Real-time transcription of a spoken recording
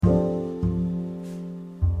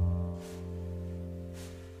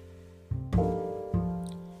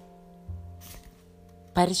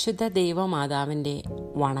പരിശുദ്ധ ദൈവമാതാവിൻ്റെ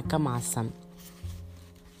വണക്കമാസം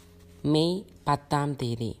മെയ്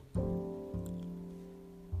 10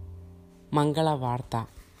 മംഗളവാർത്ത.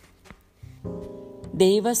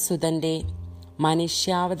 ദൈവസുതൻ്റെ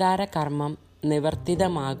മനുഷ്യാവതാര കർമ്മം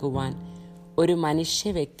നിവർത്തിതമാകുവാൻ ഒരു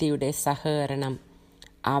മനുഷ്യ വ്യക്തിയുടെ സഹകരണം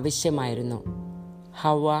ആവശ്യമായിരുന്നു.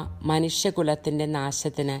 ഹവ്വ മനുഷ്യകുലത്തിൻ്റെ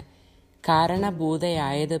നാശത്തിന്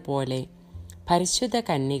കാരണഭൂതയായതുപോലെ പരിശുദ്ധ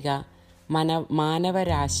കന്യക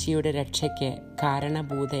മാനവരാശിയുടെ രക്ഷയ്ക്ക്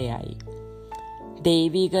കാരണഭൂതയായി.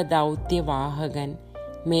 ദൈവിക ദൗത്യവാഹകൻ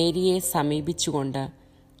മേരിയെ സമീപിച്ചുകൊണ്ട്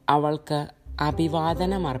അവൾക്ക്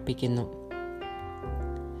അഭിവാദനമർപ്പിക്കുന്നു.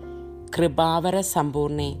 കൃപാവര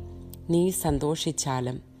സമ്പൂർണേ, നീ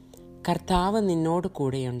സന്തോഷിച്ചാലും കർത്താവ് നിന്നോട്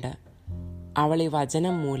കൂടെയുണ്ട്. അവൾ ഈ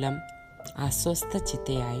വചനം മൂലം അസ്വസ്ഥ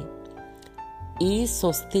ചിത്തയായി. ഈ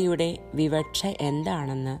സ്വസ്തിയുടെ വിവക്ഷ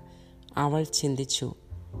എന്താണെന്ന് അവൾ ചിന്തിച്ചു.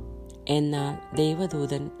 എന്നാൽ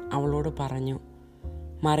ദൈവദൂതൻ അവളോട് പറഞ്ഞു,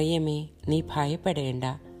 മറിയമേ, നീ ഭയപ്പെടേണ്ട,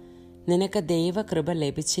 നിനക്ക് ദൈവകൃപ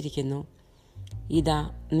ലഭിച്ചിരിക്കുന്നു. ഇതാ,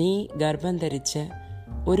 നീ ഗർഭം ധരിച്ച്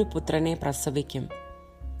ഒരു പുത്രനെ പ്രസവിക്കും.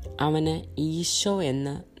 അവന് ഈശോ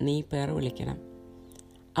എന്ന് നീ പേർ വിളിക്കണം.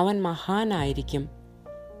 അവൻ മഹാനായിരിക്കും,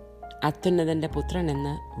 അത്യുന്നതൻ്റെ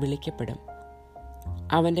പുത്രനെന്ന് വിളിക്കപ്പെടും.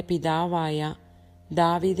 അവൻ്റെ പിതാവായ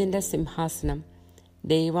ദാവീദിൻ്റെ സിംഹാസനം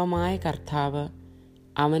ദൈവമായ കർത്താവ്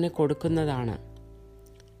അവന് കൊടുക്കുന്നതാണ്.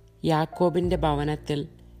 യാക്കോബിൻ്റെ ഭവനത്തിൽ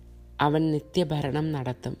അവൻ നിത്യഭരണം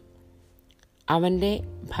നടത്തും. അവൻ്റെ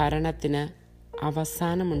ഭരണത്തിന്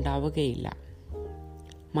അവസാനമുണ്ടാവുകയില്ല.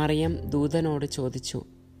 മറിയം ദൂതനോട് ചോദിച്ചു,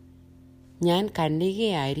 ഞാൻ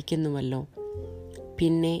കന്യകയായിരിക്കുന്നുവല്ലോ,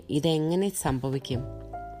 പിന്നെ ഇതെങ്ങനെ സംഭവിക്കും?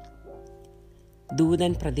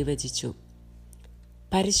 ദൂതൻ പ്രതിവചിച്ചു,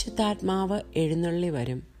 പരിശുദ്ധാത്മാവ് എഴുന്നള്ളി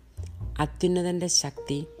വരും. അത്യുന്നതൻ്റെ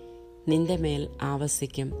ശക്തി നിന്റെ മേൽ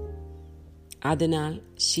ആവസിക്കും. അതിനാൽ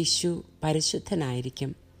ശിശു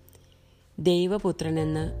പരിശുദ്ധനായിരിക്കും,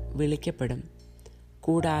 ദൈവപുത്രനെന്ന് വിളിക്കപ്പെടും.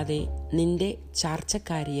 കൂടാതെ നിന്റെ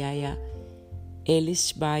ചാർച്ചക്കാരിയായ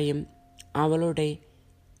എലിശ്ബായും അവളുടെ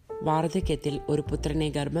വാർദ്ധക്യത്തിൽ ഒരു പുത്രനെ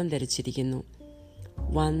ഗർഭം ധരിച്ചിരിക്കുന്നു.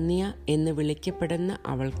 വന്യ എന്ന് വിളിക്കപ്പെടുന്ന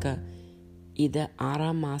അവൾക്ക് ഇത്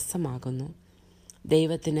 6-ാം മാസമാകുന്നു.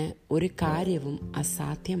 ദൈവത്തിന് ഒരു കാര്യവും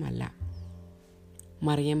അസാധ്യമല്ല.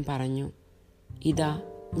 മറിയം പറഞ്ഞു, ഇതാ,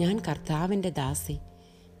 ഞാൻ കർത്താവിൻ്റെ ദാസി,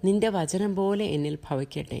 നിന്റെ വചനം പോലെ എന്നിൽ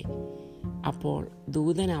ഭവിക്കട്ടെ. അപ്പോൾ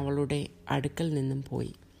ദൂതൻ അവളുടെ അടുക്കൽ നിന്നും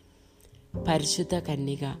പോയി. പരിശുദ്ധ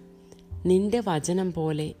കന്യക, നിന്റെ വചനം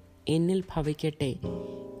പോലെ എന്നിൽ ഭവിക്കട്ടെ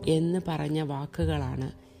എന്ന് പറഞ്ഞ വാക്കുകളാണ്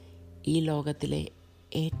ഈ ലോകത്തിലെ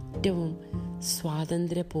ഏറ്റവും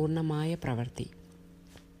സ്വാതന്ത്ര്യപൂർണമായ പ്രവൃത്തി.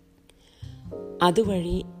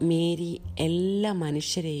 അതുവഴി മേരി എല്ലാ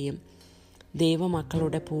മനുഷ്യരെയും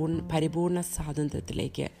ദൈവമക്കളുടെ പരിപൂർണ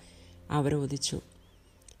സ്വാതന്ത്ര്യത്തിലേക്ക് അവരോധിച്ചു.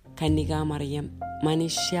 കന്യകാമറിയം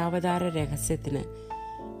മനുഷ്യാവതാര രഹസ്യത്തിന്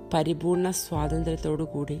പരിപൂർണ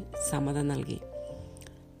സ്വാതന്ത്ര്യത്തോടുകൂടി സമ്മതം നൽകി.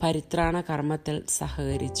 പരിത്രാണ കർമ്മത്തിൽ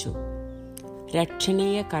സഹകരിച്ചു.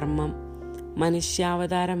 രക്ഷണീയ കർമ്മം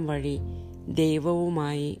മനുഷ്യാവതാരം വഴി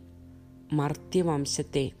ദൈവവുമായി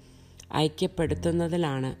മർത്യവംശത്തെ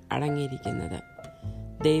ഐക്യപ്പെടുത്തുന്നതിലാണ് അടങ്ങിയിരിക്കുന്നത്.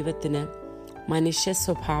 ദൈവത്തിന് മനുഷ്യ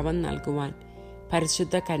സ്വഭാവം നൽകുവാൻ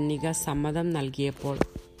പരിശുദ്ധ കന്യക സമ്മതം നൽകിയപ്പോൾ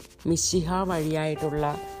മിശിഹ വഴിയായിട്ടുള്ള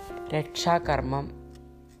രക്ഷാകർമ്മം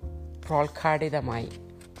പ്രോത്ഘാടിതമായി.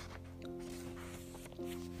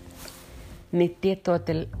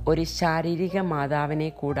 നിത്യത്വത്തിൽ ഒരു ശാരീരിക മാതാവിനെ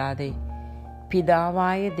കൂടാതെ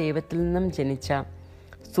പിതാവായ ദൈവത്തിൽ നിന്നും ജനിച്ച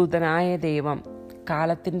സുതനായ ദൈവം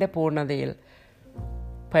കാലത്തിൻ്റെ പൂർണ്ണതയിൽ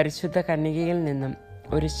പരിശുദ്ധ കന്യകയിൽ നിന്നും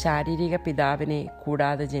ഒരു ശാരീരിക പിതാവിനെ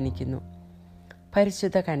കൂടാതെ ജനിക്കുന്നു.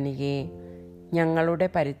 പരിശുദ്ധ കന്യകയെ, ഞങ്ങളുടെ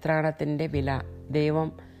പരിത്രാണത്തിൻ്റെ വില ദൈവം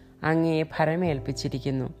അങ്ങയെ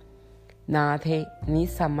ഭരമേൽപ്പിച്ചിരിക്കുന്നു. നാഥേ, നീ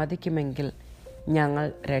സമ്മതിക്കുമെങ്കിൽ ഞങ്ങൾ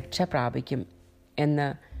രക്ഷ പ്രാപിക്കും എന്ന്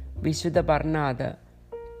വിശുദ്ധ ബർണാദ്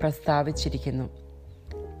പ്രസ്താവിച്ചിരിക്കുന്നു.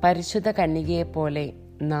 പരിശുദ്ധ കന്യകയെപ്പോലെ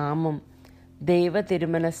നാമും ദൈവ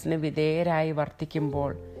തിരുമനസ്സിന് വിധേയരായി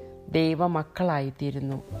വർത്തിക്കുമ്പോൾ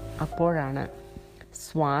ദൈവമക്കളായിത്തീരുന്നു. അപ്പോഴാണ്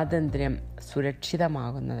സ്വാതന്ത്ര്യം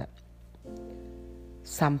സുരക്ഷിതമാകുന്നത്.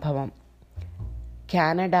 സംഭവം: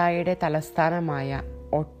 കാനഡയുടെ തലസ്ഥാനമായ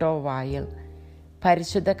ഒട്ടോവായിൽ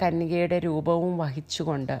പരിശുദ്ധ കന്യകയുടെ രൂപവും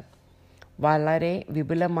വഹിച്ചുകൊണ്ട് വളരെ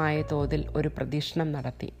വിപുലമായ തോതിൽ ഒരു പ്രദക്ഷിണം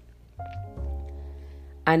നടത്തി.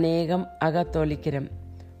 അനേകം അകത്തോലിക്കരും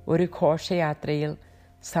ഒരു ഘോഷയാത്രയിൽ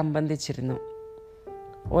സംബന്ധിച്ചിരുന്നു.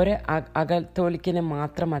 ഒരു അകത്തോലിക്കന്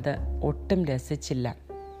മാത്രം അത് ഒട്ടും രസിച്ചില്ല.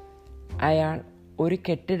 അയാൾ ഒരു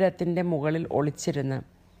കെട്ടിടത്തിൻ്റെ മുകളിൽ ഒളിച്ചിരുന്ന്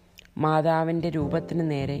മാതാവിൻ്റെ രൂപത്തിന്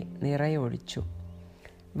നേരെ നിറയൊഴിച്ചു.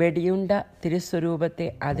 വെടിയുണ്ട തിരുസ്വരൂപത്തെ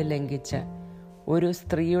അത് ലംഘിച്ച് ഒരു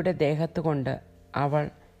സ്ത്രീയുടെ ദേഹത്തുകൊണ്ട് അവൾ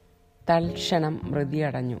തൽക്ഷണം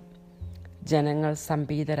മൃതിയടഞ്ഞു. ജനങ്ങൾ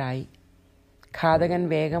സംഭീതരായി. ഘാതകൻ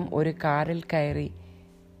വേഗം ഒരു കാറിൽ കയറി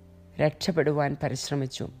രക്ഷപ്പെടുവാൻ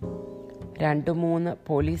പരിശ്രമിച്ചു. 2-3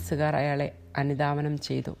 പോലീസുകാർ അയാളെ അനുധാവനം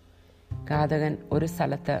ചെയ്തു. ഘാതകൻ ഒരു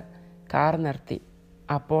സ്ഥലത്ത് കാർ നിർത്തി.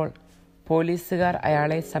 അപ്പോൾ പോലീസുകാർ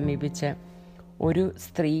അയാളെ സമീപിച്ച്, ഒരു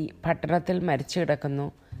സ്ത്രീ പട്ടണത്തിൽ മരിച്ചു കിടക്കുന്നു,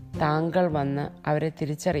 താങ്കൾ വന്ന് അവരെ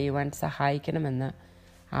തിരിച്ചറിയുവാൻ സഹായിക്കണമെന്ന്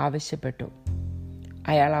ആവശ്യപ്പെട്ടു.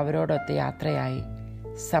 അയാൾ അവരോടൊത്ത് യാത്രയായി.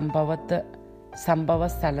 സംഭവ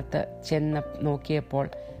സ്ഥലത്ത് ചെന്ന് നോക്കിയപ്പോൾ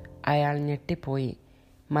അയാൾ ഞെട്ടിപ്പോയി.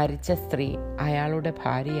 മരിച്ച സ്ത്രീ അയാളുടെ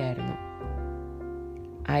ഭാര്യയായിരുന്നു.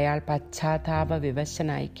 അയാൾ പശ്ചാത്താപ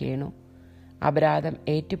വിവശനായി കേണു. അപരാധം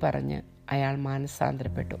ഏറ്റുപറഞ്ഞ് അയാൾ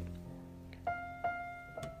മാനസാന്തരപ്പെട്ടു.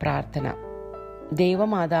 പ്രാർത്ഥന.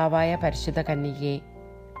 ദൈവമാതാവായ പരിശുദ്ധ കന്യകയെ,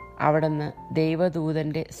 അവിടുന്ന്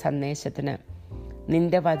ദൈവദൂതന്റെ സന്ദേശത്തിന്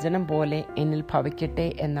നിന്റെ വചനം പോലെ എന്നിൽ ഭവിക്കട്ടെ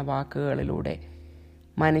എന്ന വാക്കുകളിലൂടെ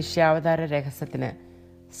മനുഷ്യാവതാര രഹസ്യത്തിന്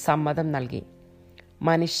സമ്മതം നൽകി.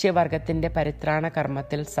 മനുഷ്യവർഗത്തിന്റെ പരിത്രാണ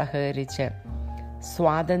കർമ്മത്തിൽ സഹകരിച്ച്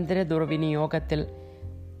സ്വാതന്ത്ര്യ ദുർവിനിയോഗത്തിൽ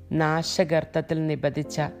നാശഗർത്തത്തിൽ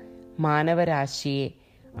നിബന്ധിച്ച മാനവരാശിയെ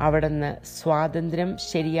അവിടുന്ന് സ്വാതന്ത്ര്യം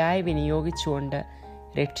ശരിയായി വിനിയോഗിച്ചുകൊണ്ട്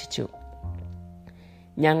രക്ഷിച്ചു.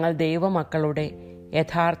 ഞങ്ങൾ ദൈവമക്കളുടെ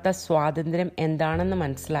യഥാർത്ഥ സ്വാതന്ത്ര്യം എന്താണെന്ന്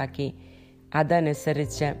മനസ്സിലാക്കി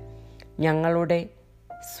അതനുസരിച്ച് ഞങ്ങളുടെ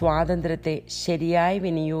സ്വാതന്ത്ര്യത്തെ ശരിയായി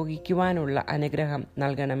വിനിയോഗിക്കുവാനുള്ള അനുഗ്രഹം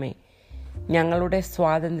നൽകണമേ. ഞങ്ങളുടെ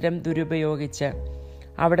സ്വാതന്ത്ര്യം ദുരുപയോഗിച്ച്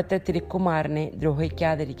അവിടുത്തെ തിരുക്കുമാരനെ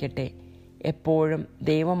ദ്രോഹിക്കാതിരിക്കട്ടെ. എപ്പോഴും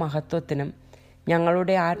ദൈവമഹത്വത്തിനും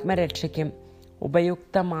ഞങ്ങളുടെ ആത്മരക്ഷയ്ക്കും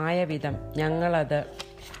ഉപയുക്തമായ വിധം ഞങ്ങളത്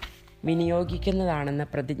വിനിയോഗിക്കുന്നതാണെന്ന്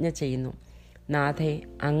പ്രതിജ്ഞ ചെയ്യുന്നു. നാഥേ,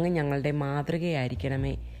 അങ്ങ് ഞങ്ങളുടെ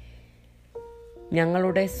മാതൃകയായിരിക്കണമേ.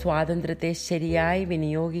 ഞങ്ങളുടെ സ്വാതന്ത്ര്യത്തെ ശരിയായി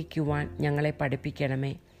വിനിയോഗിക്കുവാൻ ഞങ്ങളെ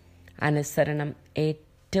പഠിപ്പിക്കണമേ. അനുസരണം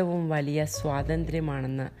ഏറ്റവും വലിയ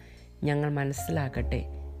സ്വാതന്ത്ര്യമാണെന്ന് ഞങ്ങൾ മനസ്സിലാക്കട്ടെ.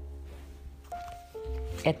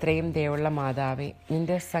 എത്രയും ദയുള്ള മാതാവേ,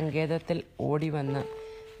 നിന്റെ സങ്കേതത്തിൽ ഓടിവന്ന്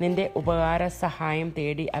നിന്റെ ഉപകാര സഹായം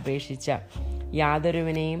തേടി അപേക്ഷിച്ച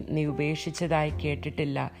യാതൊരുവിനെയും നീ ഉപേക്ഷിച്ചതായി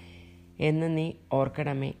കേട്ടിട്ടില്ല എന്ന് നീ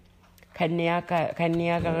ഓർക്കണമേ.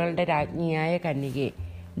 കന്യാകകളുടെ രാജ്ഞിയായ കന്യകേ,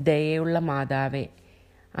 ദയയുള്ള മാതാവേ,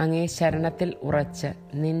 അങ്ങേ ശരണത്തിൽ ഉറച്ച്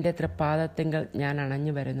നിന്റെ തൃപ്പാദത്തിങ്കൽ ഞാൻ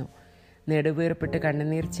അണഞ്ഞു വരുന്നു. നെടുവീർപ്പിട്ട്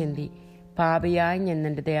കണ്ണുനീർ ചിന്തി പാപിയായി ഞാൻ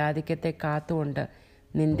നിന്റെ ദയാധിക്യത്തെ കാത്തുകൊണ്ട്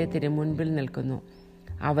നിന്റെ തിരുമുൻപിൽ നിൽക്കുന്നു.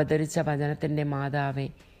 അവതരിച്ച വചനത്തിൻ്റെ മാതാവേ,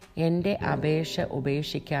 എൻ്റെ അപേക്ഷ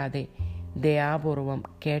ഉപേക്ഷിക്കാതെ ദയാപൂർവം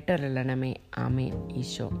കേട്ടരുളണമേ. ആമേൻ.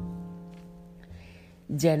 ഈശോ.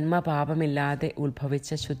 ജന്മപാപമില്ലാതെ ഉത്ഭവിച്ച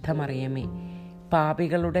ശുദ്ധമറിയമേ,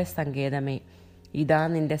 പാപികളുടെ സങ്കേതമേ, ഇതാ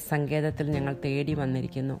നിന്റെ സങ്കേതത്തിൽ ഞങ്ങൾ തേടി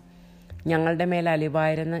വന്നിരിക്കുന്നു. ഞങ്ങളുടെ മേൽ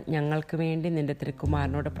അലിവായിരുന്ന് ഞങ്ങൾക്ക് വേണ്ടി നിന്റെ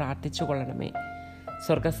തിരുക്കുമാരനോട് പ്രാർത്ഥിച്ചു കൊള്ളണമേ.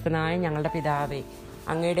 സ്വർഗസ്ഥനായ ഞങ്ങളുടെ പിതാവേ,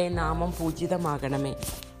 അങ്ങയുടെ നാമം പൂജിതമാകണമേ.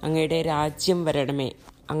 അങ്ങയുടെ രാജ്യം വരണമേ.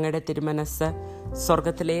 അങ്ങയുടെ തിരുമനസ്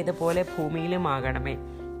സ്വർഗത്തിലേതുപോലെ ഭൂമിയിലുമാകണമേ.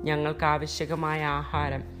 ഞങ്ങൾക്ക് ആവശ്യകമായ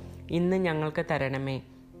ആഹാരം ഇന്ന് ഞങ്ങൾക്ക് തരണമേ.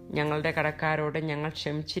 ഞങ്ങളുടെ കടക്കാരോട് ഞങ്ങൾ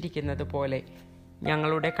ക്ഷമിച്ചിരിക്കുന്നത് പോലെ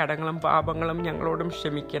ഞങ്ങളുടെ കടങ്ങളും പാപങ്ങളും ഞങ്ങളോടും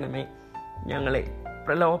ക്ഷമിക്കണമേ. ഞങ്ങളെ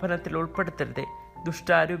പ്രലോഭനത്തിൽ ഉൾപ്പെടുത്തരുതേ,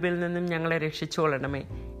 ദുഷ്ടാരൂപിൽ നിന്നും ഞങ്ങളെ രക്ഷിച്ചുകൊള്ളണമേ.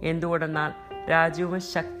 എന്തുകൊണ്ടെന്നാൽ രാജ്യവും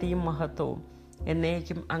ശക്തിയും മഹത്വവും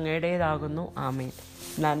എന്നേക്കും അങ്ങയുടേതാകുന്നു. ആമേൻ.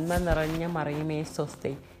 നന്മ നിറഞ്ഞ മറിയമേ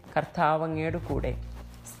സ്വസ്തി, കർത്താവ് അങ്ങയുടെ കൂടെ,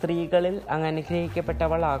 സ്ത്രീകളിൽ അങ്ങ്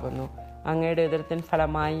അനുഗ്രഹിക്കപ്പെട്ടവളാകുന്നു. അങ്ങയുടെ ഉദരത്തിൻ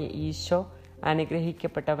ഫലമായി ഈശോ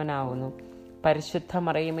അനുഗ്രഹിക്കപ്പെട്ടവനാകുന്നു. പരിശുദ്ധ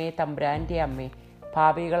മറിയമേ, തമ്പുരാൻ്റെ അമ്മേ,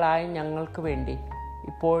 പാപികളായ ഞങ്ങൾക്ക് വേണ്ടി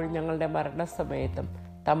ഇപ്പോഴും ഞങ്ങളുടെ മരണസമയത്തും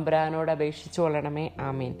തമ്പുരാനോട് അപേക്ഷിച്ചു കൊള്ളണമേ.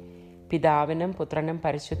 ആമേൻ. പിതാവിനും പുത്രനും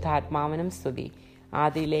പരിശുദ്ധാത്മാവിനും സ്തുതി,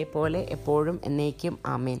 ആദിയിലെ പോലെ എപ്പോഴും എന്നേക്കും.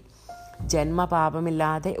 ആമേൻ.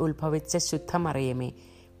 ജന്മപാപമില്ലാതെ ഉത്ഭവിച്ച ശുദ്ധമറിയമേ,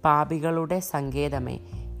 പാപികളുടെ സങ്കേതമേ,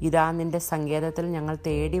 ഇതാ നിന്റെ സങ്കേതത്തിൽ ഞങ്ങൾ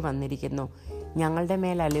തേടി വന്നിരിക്കുന്നു. ഞങ്ങളുടെ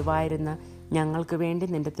മേൽ അലിവായിരുന്ന ഞങ്ങൾക്ക് വേണ്ടി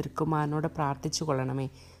നിന്റെ തിരുക്കുമാരനോട് പ്രാർത്ഥിച്ചു കൊള്ളണമേ.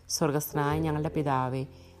 സ്വർഗസ്ഥനായ ഞങ്ങളുടെ പിതാവേ,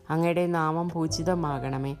 അങ്ങയുടെ നാമം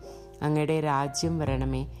പൂജിതമാകണമേ. അങ്ങയുടെ രാജ്യം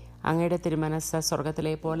വരണമേ. അങ്ങയുടെ തിരുമനസ്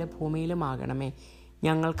സ്വർഗത്തിലെ പോലെ ഭൂമിയിലുമാകണമേ.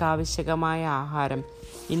 ഞങ്ങൾക്ക് ആവശ്യകമായ ആഹാരം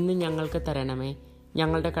ഇന്ന് ഞങ്ങൾക്ക് തരണമേ.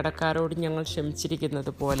 ഞങ്ങളുടെ കടക്കാരോട് ഞങ്ങൾ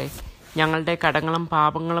ക്ഷമിച്ചിരിക്കുന്നത് പോലെ ഞങ്ങളുടെ കടങ്ങളും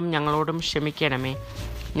പാപങ്ങളും ഞങ്ങളോടും ക്ഷമിക്കണമേ.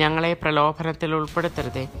 ഞങ്ങളെ പ്രലോഭനത്തിൽ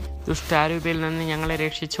ഉൾപ്പെടുത്തരുതേ, ദുഷ്ടാരൂപിയിൽ നിന്ന് ഞങ്ങളെ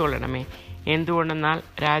രക്ഷിച്ചുകൊള്ളണമേ. എന്തുകൊണ്ടെന്നാൽ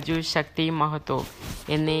രാജ്യവും ശക്തിയും മഹത്വവും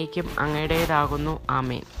എന്നേക്കും അങ്ങയുടേതാകുന്നു.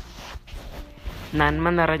 ആമേൻ. നന്മ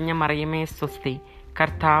നിറഞ്ഞ മറിയമേ സ്വസ്തി,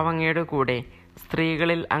 കർത്താവ് അങ്ങയുടെ കൂടെ,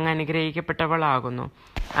 സ്ത്രീകളിൽ അങ്ങ് അനുഗ്രഹിക്കപ്പെട്ടവളാകുന്നു.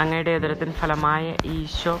 അങ്ങയുടെ ഉദരത്തിൻ ഫലമായ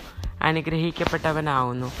ഈശോ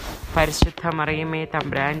അനുഗ്രഹിക്കപ്പെട്ടവനാകുന്നു. പരിശുദ്ധ മറിയമേ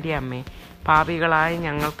തമ്പുരാൻ്റെ അമ്മേ, പാപികളായ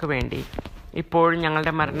ഞങ്ങൾക്ക് വേണ്ടി ഇപ്പോഴും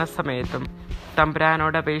ഞങ്ങളുടെ മരണസമയത്തും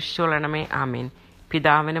തമ്പുരാനോട് അപേക്ഷിച്ചുകൊള്ളണമേ. ആമേൻ.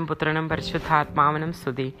 പിതാവിനും പുത്രനും പരിശുദ്ധാത്മാവിനും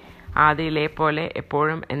സ്തുതി, ആദിയിലെ പോലെ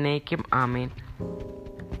എപ്പോഴും എന്നേക്കും. ആമേൻ.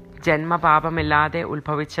 ജന്മപാപമില്ലാതെ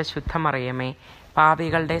ഉത്ഭവിച്ച ശുദ്ധമറിയമേ,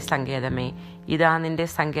 പാപികളുടെ സങ്കേതമേ, ഇതാ നിന്റെ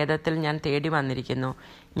സങ്കേതത്തിൽ ഞാൻ തേടി വന്നിരിക്കുന്നു.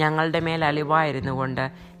 ഞങ്ങളുടെ മേൽ അലിവായിരുന്നു കൊണ്ട്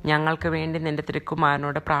ഞങ്ങൾക്ക് വേണ്ടി നിന്റെ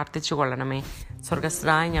തിരുക്കുമാരനോട് പ്രാർത്ഥിച്ചു കൊള്ളണമേ.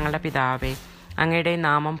 സ്വർഗസ്ഥനായ ഞങ്ങളുടെ പിതാവേ, അങ്ങയുടെ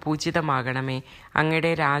നാമം പൂജിതമാകണമേ.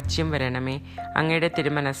 അങ്ങയുടെ രാജ്യം വരണമേ. അങ്ങയുടെ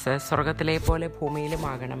തിരുമനസ് സ്വർഗത്തിലെ പോലെ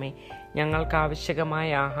ഭൂമിയിലുമാകണമേ. ഞങ്ങൾക്ക് ആവശ്യകമായ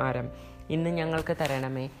ആഹാരം ഇന്ന് ഞങ്ങൾക്ക്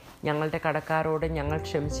തരണമേ. ഞങ്ങളുടെ കടക്കാരോട് ഞങ്ങൾ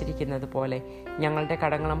ക്ഷമിച്ചിരിക്കുന്നത് പോലെ ഞങ്ങളുടെ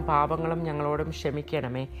കടങ്ങളും പാപങ്ങളും ഞങ്ങളോടും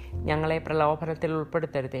ക്ഷമിക്കണമേ. ഞങ്ങളെ പ്രലോഭനത്തിൽ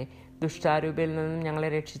ഉൾപ്പെടുത്തരുതേ, ദുഷ്ടാരൂപിയിൽ നിന്നും ഞങ്ങളെ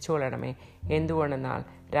രക്ഷിച്ചുകൊള്ളണമേ. എന്തുകൊണ്ടെന്നാൽ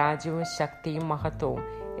രാജ്യവും ശക്തിയും മഹത്വവും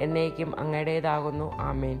എന്നേക്കും അങ്ങയുടേതാകുന്നു.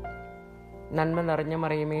 ആമേൻ. നന്മ നിറഞ്ഞ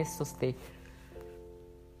മറിയമേ സ്വസ്തി,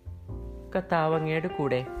 കർത്താവ് അങ്ങയുടെ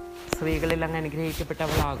കൂടെ, സ്ത്രീകളിൽ അങ്ങ്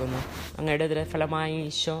അനുഗ്രഹിക്കപ്പെട്ടവളാകുന്നു. അങ്ങയുടെ ഉദരഫലമായി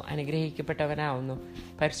ഈശോ അനുഗ്രഹിക്കപ്പെട്ടവനാവുന്നു.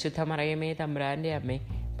 പരിശുദ്ധ മറിയമേ തമ്പുരാൻ്റെ അമ്മേ,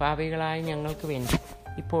 പാപികളായ ഞങ്ങൾക്ക് വേണ്ടി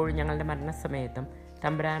ഇപ്പോഴും ഞങ്ങളുടെ മരണസമയത്തും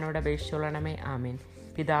തമ്പുരാനോട് അപേക്ഷിച്ചുകൊള്ളണമേ. ആമേൻ.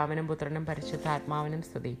 പിതാവിനും പുത്രനും പരിശുദ്ധാത്മാവിനും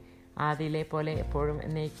സ്തുതി, ആദിയിലെ പോലെ എപ്പോഴും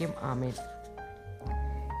എന്നേക്കും. ആമേൻ.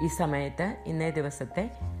 ഈ സമയത്ത് ഇന്നേ ദിവസത്തെ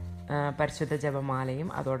പരിശുദ്ധ ജപമാലയും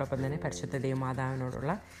അതോടൊപ്പം തന്നെ പരിശുദ്ധ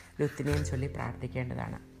ദൈവമാതാവിനോടുള്ള ലുത്തിനിയും ചൊല്ലി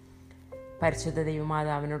പ്രാർത്ഥിക്കേണ്ടതാണ്. പരിശുദ്ധ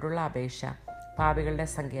ദൈവമാതാവിനോടുള്ള അപേക്ഷ. പാപികളുടെ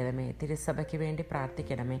സങ്കേതമേ, തിരുസഭയ്ക്ക് വേണ്ടി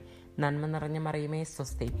പ്രാർത്ഥിക്കണമേ. നന്മ നിറഞ്ഞ മറിയമേ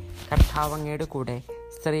സ്വസ്തി, കർത്താവ് അങ്ങയുടെ കൂടെ,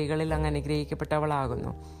 സ്ത്രീകളിൽ അങ്ങ്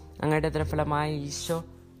അനുഗ്രഹിക്കപ്പെട്ടവളാകുന്നു. അങ്ങയുടെ ഉദരഫലമായ ഈശോ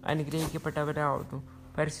അനുഗ്രഹിക്കപ്പെട്ടവരാകുന്നു.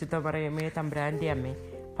 പരിശുദ്ധ മറിയമേ തമ്പുരാൻ്റെ അമ്മേ,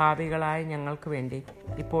 പാപികളായ ഞങ്ങൾക്ക് വേണ്ടി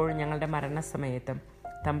ഇപ്പോഴും ഞങ്ങളുടെ മരണസമയത്തും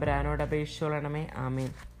തമ്പുരാനോട് അപേക്ഷിച്ചുകൊള്ളണമേ.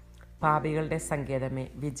 ആമേൻ. പാപികളുടെ സങ്കേതമേ,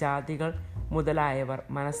 വിജാതികൾ മുതലായവർ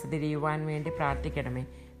മനസ്സ് തിരിയുവാൻ വേണ്ടി പ്രാർത്ഥിക്കണമേ.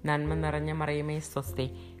 നന്മ നിറഞ്ഞ മറിയമേ സ്വസ്തി,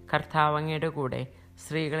 കർത്താവ് അങ്ങയുടെ കൂടെ,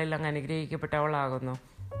 സ്ത്രീകളിൽ അങ്ങ് അനുഗ്രഹിക്കപ്പെട്ടവളാകുന്നു.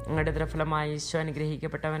 അങ്ങയുടെ ഉദരഫലമായ ഈശോ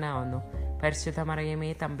അനുഗ്രഹിക്കപ്പെട്ടവനാവുന്നു. പരിശുദ്ധ മറിയമേ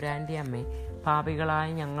തമ്പുരാൻ്റെ അമ്മേ, പാപികളായ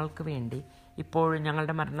ഞങ്ങൾക്ക് വേണ്ടി ഇപ്പോഴും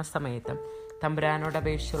ഞങ്ങളുടെ മരണസമയത്തും തമ്പുരാനോട്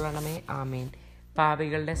അപേക്ഷിച്ചുകൊള്ളണമേ. ആമേൻ.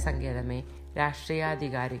 പാപികളുടെ സങ്കേതമേ,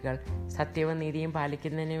 രാഷ്ട്രീയാധികാരികൾ സത്യവും നീതിയും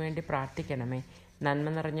പാലിക്കുന്നതിന് വേണ്ടി പ്രാർത്ഥിക്കണമേ. നന്മ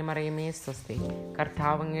നിറഞ്ഞ മറിയമേ സ്വസ്തി,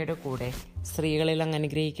 കർത്താവ് അങ്ങയുടെ കൂടെ, സ്ത്രീകളിൽ അങ്ങ്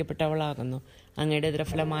അനുഗ്രഹിക്കപ്പെട്ടവളാകുന്നു. അങ്ങയുടെ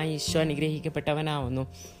ഉദരഫലമായി ഈശോ അനുഗ്രഹിക്കപ്പെട്ടവനാവുന്നു.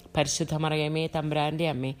 പരിശുദ്ധ മറിയമേ തമ്പുരാൻ്റെ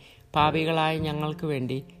അമ്മേ, പാപികളായ ഞങ്ങൾക്ക്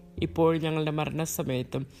വേണ്ടി ഇപ്പോഴും ഞങ്ങളുടെ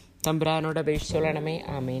മരണസമയത്തും തമ്പുരാനോട് അപേക്ഷിച്ചുകൊള്ളണമേ.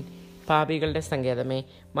 ആമേൻ. പാപികളുടെ സങ്കേതമേ,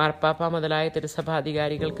 മാർപ്പാപ്പ മുതലായ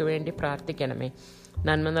തിരുസഭാധികാരികൾക്ക് വേണ്ടി പ്രാർത്ഥിക്കണമേ.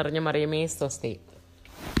 നന്മ നിറഞ്ഞ മറിയമേ സ്വസ്തി,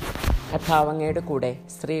 കർത്താവ് അങ്ങയുടെ കൂടെ,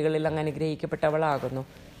 സ്ത്രീകളിൽ അങ്ങ് അനുഗ്രഹിക്കപ്പെട്ടവളാകുന്നു.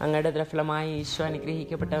 അങ്ങയുടെ ഉദരഫലമായ ഈശോ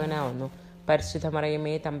അനുഗ്രഹിക്കപ്പെട്ടവനാവുന്നു. പരിശുദ്ധ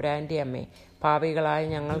മറിയമേ തമ്പുരാൻ്റെ അമ്മേ, പാപികളായ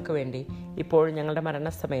ഞങ്ങൾക്ക് വേണ്ടി ഇപ്പോഴും ഞങ്ങളുടെ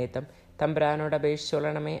മരണസമയത്തും തമ്പുരാനോട്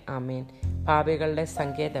അപേക്ഷിച്ചുകൊള്ളണമേ. ആമേൻ. പാപികളുടെ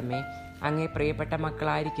സങ്കേതമേ, അങ്ങേ പ്രിയപ്പെട്ട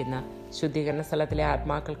മക്കളായിരിക്കുന്ന ശുദ്ധീകരണ സ്ഥലത്തിലെ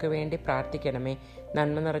ആത്മാക്കൾക്ക് വേണ്ടി പ്രാർത്ഥിക്കണമേ.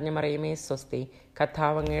 നന്മ നിറഞ്ഞ മറിയമേ സ്വസ്തി,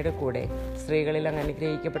 കർത്താവ് അങ്ങയുടെ കൂടെ, സ്ത്രീകളിൽ അങ്ങ്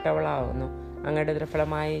അനുഗ്രഹിക്കപ്പെട്ടവളാവുന്നു. അങ്ങയുടെ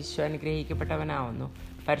ഉദരഫലമായ ഈശോ അനുഗ്രഹിക്കപ്പെട്ടവനാവുന്നു.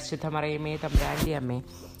 പരിശുദ്ധ മറിയമേ തമ്പുരാൻ്റെ അമ്മേ,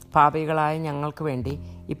 പാപികളായ ഞങ്ങൾക്ക് വേണ്ടി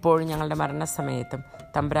ഇപ്പോഴും ഞങ്ങളുടെ മരണസമയത്തും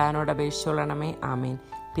തമ്പുരാനോട് അപേക്ഷിച്ചുകൊള്ളണമേ. ആമേൻ.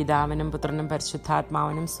 പിതാവിനും പുത്രനും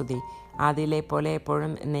പരിശുദ്ധാത്മാവിനും സ്തുതി, ആദിയിലെ പോലെ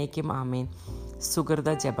എപ്പോഴും എന്നേക്കും. ആമേൻ. സുഹൃത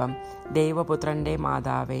ജപം. ദൈവപുത്രൻ്റെ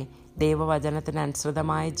മാതാവേ,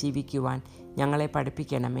 ദൈവവചനത്തിനനുസൃതമായി ജീവിക്കുവാൻ ഞങ്ങളെ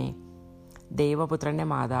പഠിപ്പിക്കണമേ. ദൈവപുത്രൻ്റെ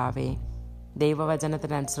മാതാവേ,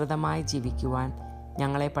 ദൈവവചനത്തിനനുസൃതമായി ജീവിക്കുവാൻ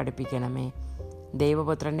ഞങ്ങളെ പഠിപ്പിക്കണമേ.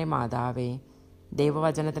 ദൈവപുത്രൻ്റെ മാതാവേ,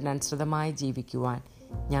 ദൈവവചനത്തിനനുസൃതമായി ജീവിക്കുവാൻ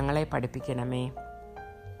ഞങ്ങളെ പഠിപ്പിക്കണമേ.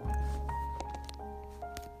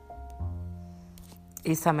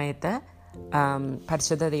 ഈ സമയത്ത്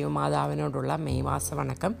പരിശുദ്ധ ദൈവമാതാവിനോടുള്ള മെയ് മാസ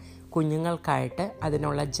വണക്കം കുഞ്ഞുങ്ങൾക്കായിട്ട്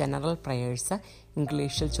അതിനുള്ള ജനറൽ പ്രയേഴ്സ്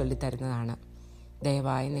ഇംഗ്ലീഷിൽ ചൊല്ലിത്തരുന്നതാണ്.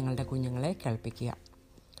 ദയവായി നിങ്ങളുടെ കുഞ്ഞുങ്ങളെ കേൾപ്പിക്കുക.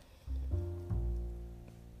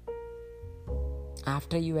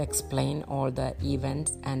 After you explain all the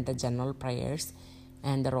events and the general prayers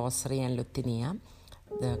and the rosary and litania,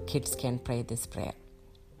 the kids can pray this prayer.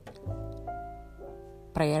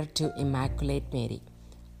 Prayer to Immaculate Mary.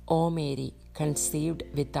 O Mary, conceived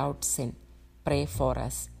without sin, pray for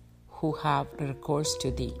us who have recourse to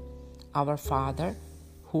thee. Our Father,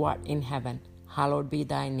 who art in heaven, hallowed be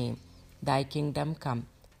thy name. Thy kingdom come,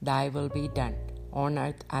 thy will be done, on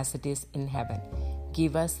earth as it is in heaven.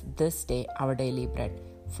 Give us this day our daily bread.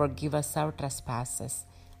 Forgive us our trespasses,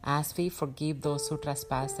 as we forgive those who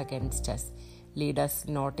trespass against us. Lead us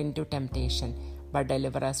not into temptation, but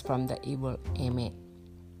deliver us from the evil. Amen.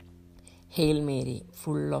 Hail Mary,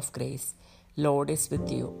 full of grace, Lord is with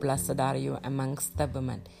you. Blessed are you amongst the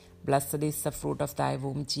women. Blessed is the fruit of thy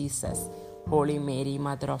womb, Jesus. Holy Mary,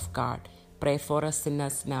 Mother of God, pray for us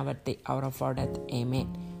sinners now at the hour of our death.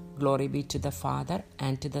 Amen. Glory be to the Father,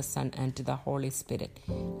 and to the Son, and to the Holy Spirit,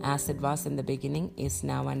 as it was in the beginning, is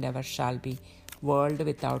now, and ever shall be, world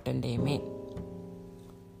without end. Amen.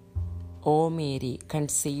 O Mary,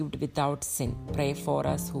 conceived without sin, pray for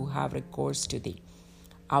us who have recourse to thee.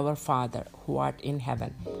 Our Father, who art in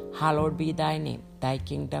heaven, hallowed be thy name. Thy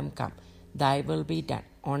kingdom come, thy will be done,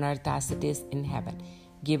 on earth as it is in heaven.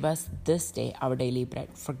 Give us this day our daily bread.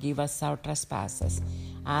 Forgive us our trespasses,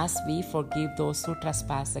 as we forgive those who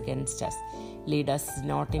trespass against us. Lead us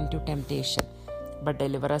not into temptation, but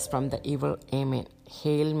deliver us from the evil. Amen.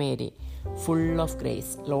 Hail Mary, full of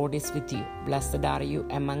grace, Lord is with you. Blessed are you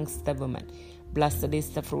amongst the women. Blessed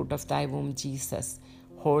is the fruit of thy womb, Jesus.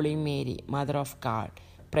 Holy Mary, Mother of God,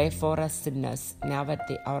 pray for us sinners, now at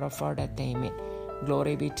the hour of our death. Amen.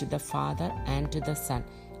 Glory be to the Father, and to the Son,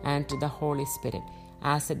 and to the Holy Spirit,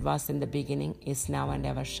 as it was in the beginning, is now, and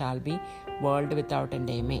ever shall be, world without end.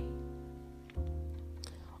 Amen.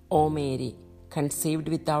 O Mary, conceived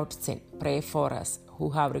without sin, pray for us who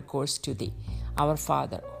have recourse to thee. Our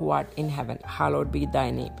Father, who art in heaven, hallowed be thy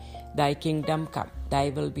name. Thy kingdom come, thy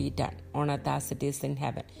will be done, on earth as it is in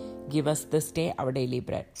heaven. Give us this day our daily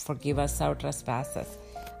bread. Forgive us our trespasses,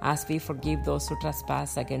 as we forgive those who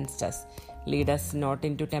trespass against us. Lead us not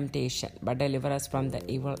into temptation, but deliver us from the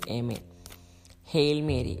evil. Amen. Hail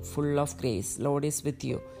Mary, full of grace, Lord is with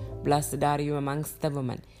you. Blessed are you amongst the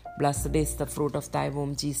women. Blessed is the fruit of thy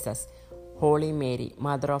womb, Jesus. Holy Mary,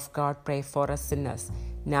 Mother of God, pray for us sinners,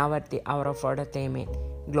 now at the hour of our death. Amen.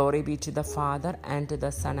 Glory be to the Father, and to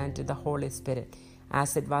the Son, and to the Holy Spirit,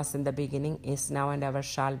 as it was in the beginning, is now, and ever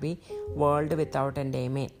shall be, world without end.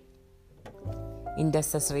 Amen.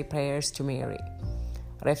 Intercessory prayers to Mary.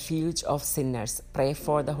 Refuge of sinners, pray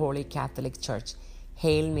for the Holy Catholic Church.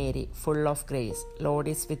 Hail Mary, full of grace, Lord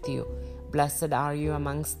is with you. Blessed are you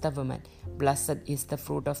amongst the women. Blessed is the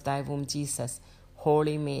fruit of thy womb, Jesus.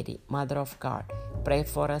 Holy Mary, Mother of God, pray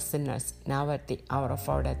for us sinners, now at the hour of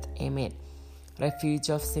our death. Amen. Refuge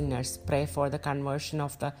of sinners, pray for the conversion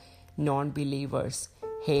of the non-believers.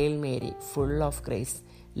 Hail Mary, full of grace,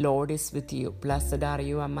 Lord is with you. Blessed are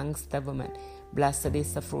you amongst the women. Blessed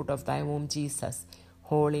is the fruit of thy womb, Jesus.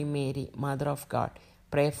 Holy Mary, Mother of God,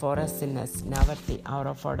 pray for us sinners, now at the hour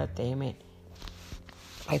of our death. Amen.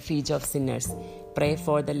 Refuge of sinners, pray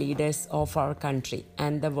for the leaders of our country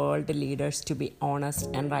and the world leaders to be honest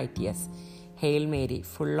and righteous. Hail Mary,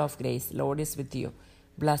 full of grace, Lord is with you.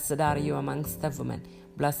 Blessed are you amongst the women.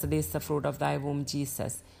 Blessed is the fruit of thy womb,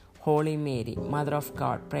 Jesus. Holy Mary, Mother of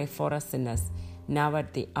God, pray for us sinners, now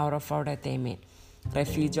at the hour of our death. Amen.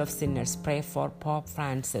 Refuge of sinners, pray for Pope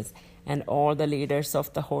Francis and all the leaders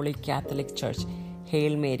of the Holy Catholic Church.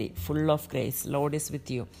 Hail Mary, full of grace, Lord is with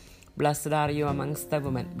you. Blessed are you amongst the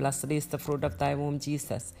women. Blessed is the fruit of thy womb,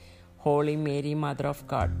 Jesus. Holy Mary, Mother of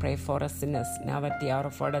God, pray for us sinners, now at the hour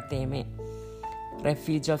of our death. Amen.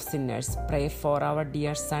 Refuge of sinners, pray for our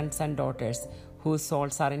dear sons and daughters whose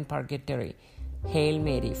souls are in purgatory. Hail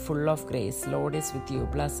Mary, full of grace, Lord is with you.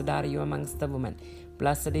 Blessed are you amongst the women.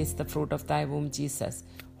 Blessed is the fruit of thy womb, Jesus.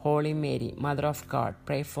 Holy Mary, Mother of God,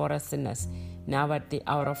 pray for us sinners, now at the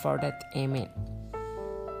hour of our death. Amen.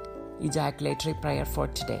 Ejaculatory prayer for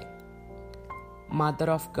today. Mother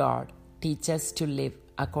of God, teach us to live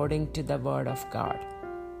according to the word of God.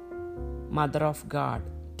 Mother of God,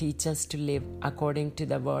 teach us to live according to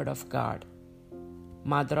the word of God.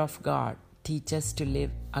 Mother of God, teach us to live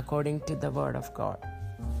according to the word of God.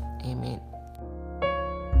 Amen.